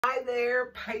Hi there,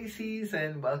 Pisces,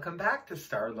 and welcome back to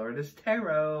Star Lotus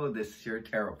Tarot. This is your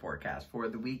tarot forecast for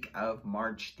the week of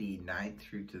March the 9th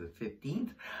through to the 15th.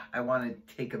 I want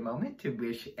to take a moment to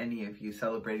wish any of you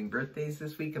celebrating birthdays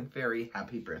this week a very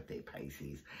happy birthday,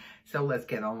 Pisces. So let's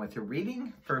get on with the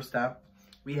reading. First up,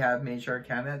 we have Major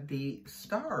Arcana, the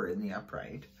Star in the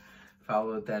upright,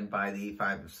 followed then by the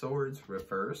Five of Swords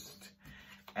reversed.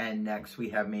 And next we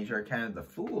have Major Arcana, the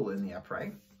Fool in the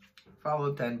upright,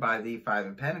 followed then by the Five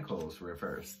of Pentacles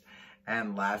reversed.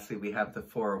 And lastly, we have the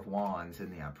Four of Wands in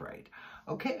the upright.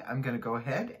 Okay, I'm going to go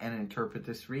ahead and interpret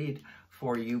this read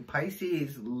for you,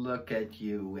 Pisces. Look at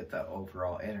you with the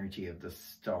overall energy of the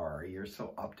Star. You're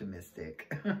so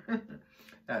optimistic.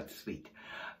 That's sweet.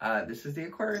 This is the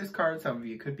Aquarius card. Some of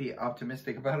you could be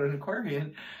optimistic about an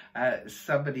Aquarian.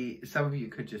 Some of you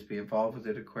could just be involved with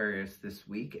an Aquarius this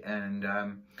week.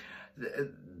 And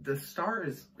the Star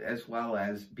is, as well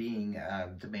as being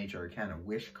the Major Arcana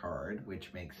wish card,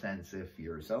 which makes sense if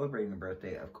you're celebrating a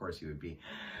birthday. Of course, you would be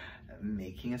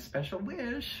making a special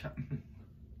wish.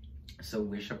 So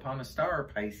wish upon a star,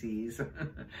 Pisces,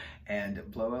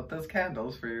 and blow out those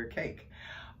candles for your cake.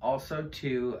 Also,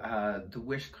 too, the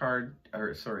wish card,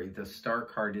 the star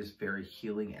card is very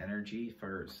healing energy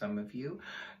for some of you,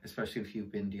 especially if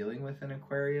you've been dealing with an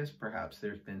Aquarius. Perhaps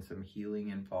there's been some healing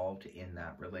involved in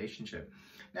that relationship.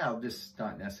 Now, this is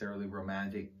not necessarily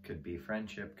romantic, could be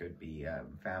friendship, could be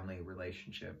family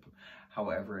relationship,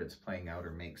 however it's playing out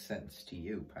or makes sense to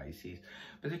you, Pisces.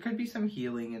 But there could be some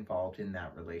healing involved in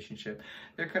that relationship.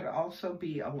 There could also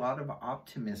be a lot of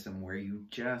optimism where you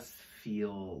just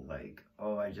feel like,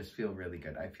 oh, I just feel really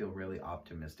good. I feel really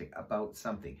optimistic about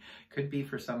something. Could be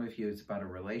for some of you, it's about a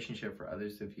relationship. For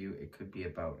others of you, it could be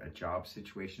about a job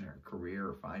situation or career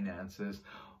or finances,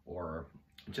 or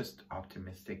just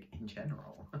optimistic in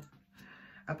general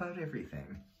about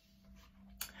everything.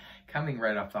 Coming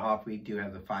right off the hop, we do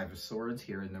have the Five of Swords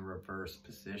here in the reverse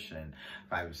position.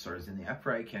 Five of Swords in the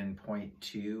upright can point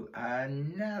to a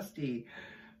nasty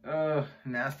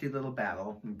little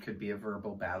battle. It could be a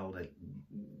verbal battle that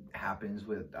happens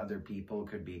with other people.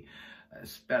 It could be a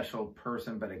special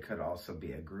person, but it could also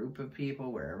be a group of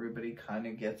people where everybody kind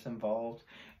of gets involved.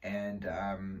 And,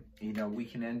 you know, we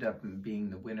can end up being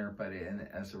the winner, but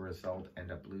as a result,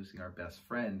 end up losing our best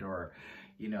friend or,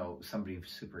 you know, somebody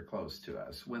super close to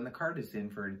us. When the card is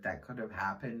inverted, that could have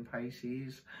happened,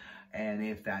 Pisces. And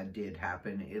if that did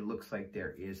happen, it looks like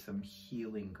there is some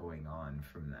healing going on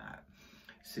from that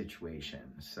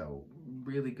situation. So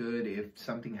really good if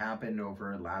something happened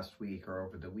over last week or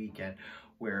over the weekend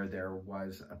where there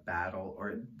was a battle,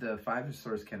 or the Five of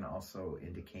Swords can also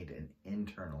indicate an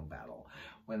internal battle.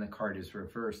 When the card is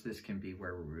reversed, this can be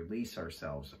where we release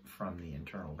ourselves from the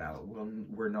internal battle.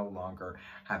 We're no longer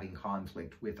having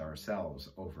conflict with ourselves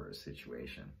over a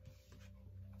situation.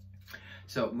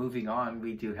 So moving on,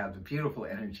 we do have the beautiful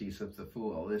energies of the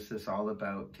Fool. This is all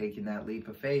about taking that leap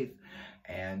of faith.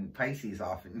 And Pisces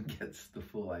often gets the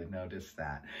Fool. I've noticed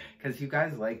that. Because you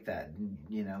guys like that,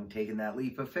 you know, taking that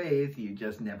leap of faith. You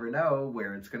just never know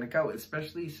where it's going to go,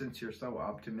 especially since you're so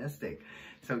optimistic.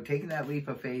 So taking that leap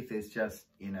of faith is just,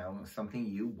 you know, something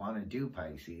you want to do,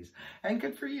 Pisces. And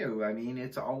good for you. I mean,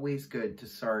 it's always good to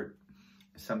start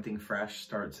something fresh,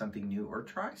 start something new, or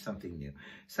try something new.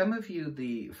 Some of you,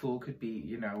 the Fool could be,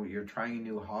 you know, you're trying a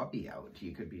new hobby out.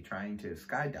 You could be trying to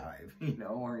skydive, you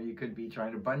know, or you could be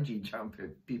trying to bungee jump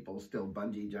if people still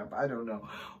bungee jump. I don't know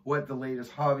what the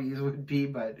latest hobbies would be,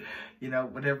 but, you know,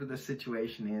 whatever the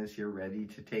situation is, you're ready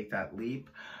to take that leap.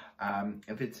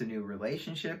 If it's a new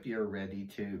relationship, you're ready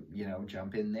to, you know,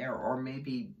 jump in there, or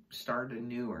maybe start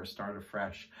anew or start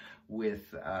afresh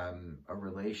with a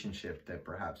relationship that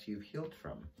perhaps you've healed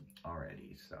from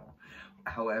already. So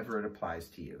however it applies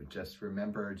to you, just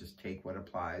remember, just take what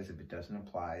applies. If it doesn't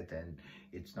apply, then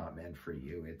it's not meant for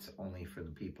you. It's only for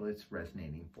the people it's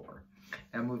resonating for.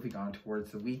 Now moving on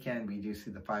towards the weekend, we do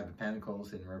see the Five of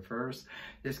Pentacles in reverse.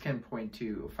 This can point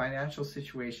to financial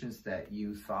situations that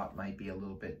you thought might be a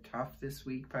little bit tough this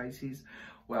week, Pisces.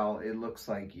 Well, it looks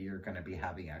like you're going to be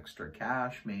having extra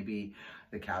cash. Maybe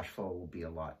the cash flow will be a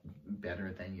lot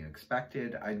better than you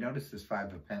expected. I noticed this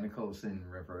Five of Pentacles in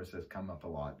reverse has come up a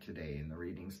lot today in the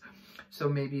readings. So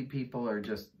maybe people are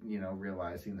just, you know,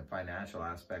 realizing the financial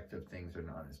aspect of things are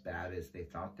not as bad as they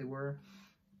thought they were.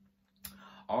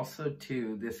 Also,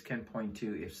 too, this can point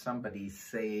to if somebody,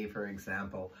 say, for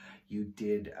example, you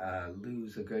did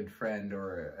lose a good friend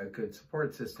or a good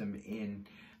support system in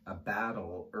a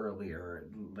battle earlier,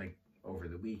 like over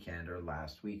the weekend or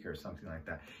last week or something like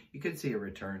that. You could see a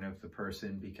return of the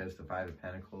person, because the Five of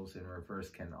Pentacles in reverse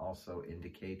can also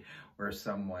indicate where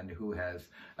someone who has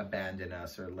abandoned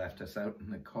us or left us out in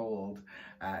the cold,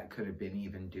 could have been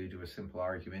even due to a simple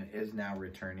argument, is now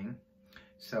returning.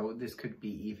 So this could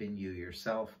be even you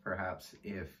yourself, perhaps,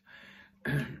 if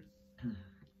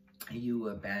you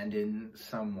abandon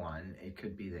someone. It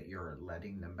could be that you're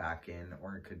letting them back in,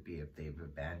 or it could be if they've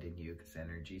abandoned you, because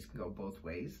energies can go both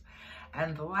ways.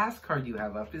 And the last card you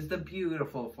have up is the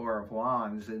beautiful Four of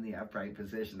Wands in the upright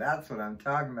position. That's what I'm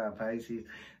talking about, Pisces.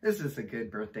 This is a good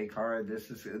birthday card. This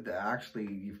is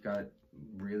actually, you've got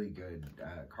really good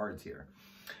cards here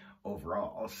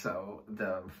overall. So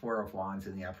the Four of Wands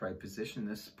in the upright position,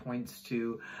 this points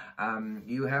to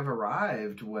you have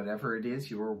arrived, whatever it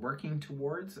is you were working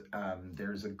towards.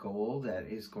 There's a goal that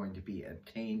is going to be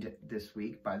attained this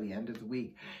week. By the end of the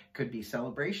week, could be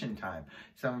celebration time.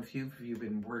 Some of you, if you've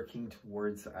been working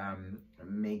towards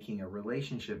making a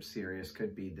relationship serious,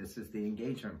 could be this is the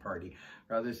engagement party.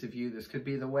 For others of you, this could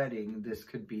be the wedding. This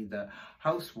could be the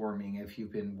housewarming if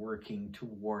you've been working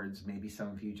towards, maybe some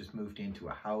of you just moved into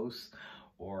a house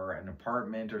or an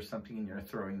apartment or something, and you're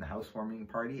throwing the housewarming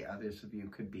party. Others of you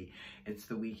could be, it's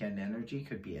the weekend energy,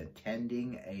 could be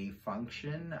attending a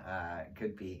function,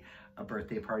 could be a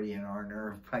birthday party in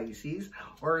honor of Pisces,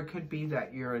 or it could be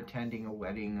that you're attending a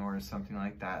wedding or something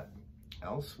like that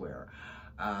elsewhere.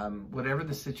 Whatever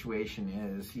the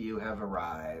situation is, you have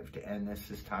arrived, and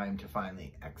this is time to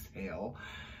finally exhale.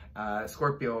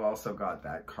 Scorpio also got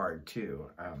that card too.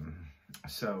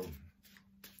 So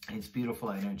it's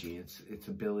beautiful energy. It's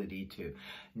ability to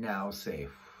now say,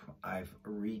 I've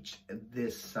reached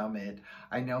this summit.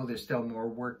 I know there's still more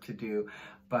work to do,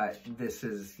 but this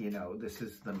is, you know, this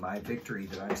is my victory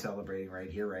that I'm celebrating right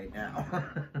here, right now.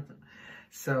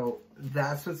 So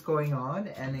that's what's going on.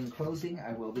 And in closing,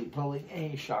 I will be pulling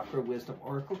a Chakra Wisdom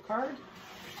Oracle card.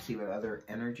 See what other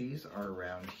energies are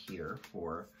around here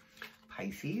for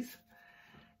Pisces.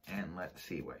 And let's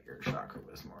see what your Chakra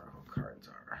Wisdom Oracle cards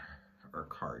are, or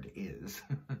card is.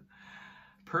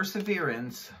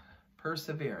 Perseverance.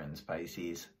 Perseverance,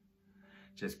 Pisces.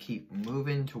 Just keep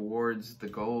moving towards the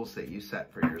goals that you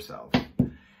set for yourself.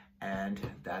 And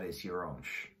that is your own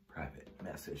private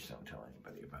message. Don't tell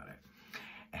anybody about it.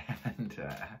 And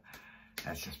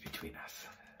that's just between us.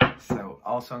 So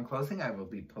also in closing, I will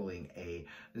be pulling a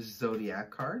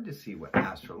zodiac card to see what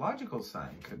astrological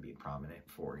sign could be prominent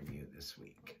for you this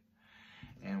week.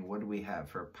 And what do we have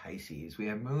for Pisces? We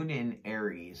have Moon in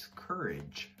Aries,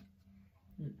 courage.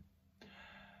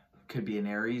 Could be an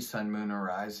Aries, sun, moon, or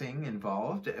rising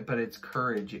involved, but it's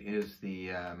courage is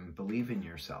the believe in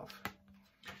yourself.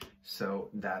 So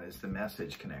that is the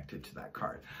message connected to that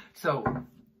card. So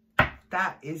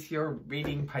that is your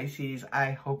reading, Pisces.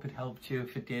 I hope it helped you.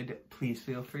 If it did, please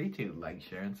feel free to like,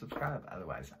 share, and subscribe.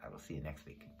 Otherwise, I will see you next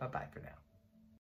week. Bye-bye for now.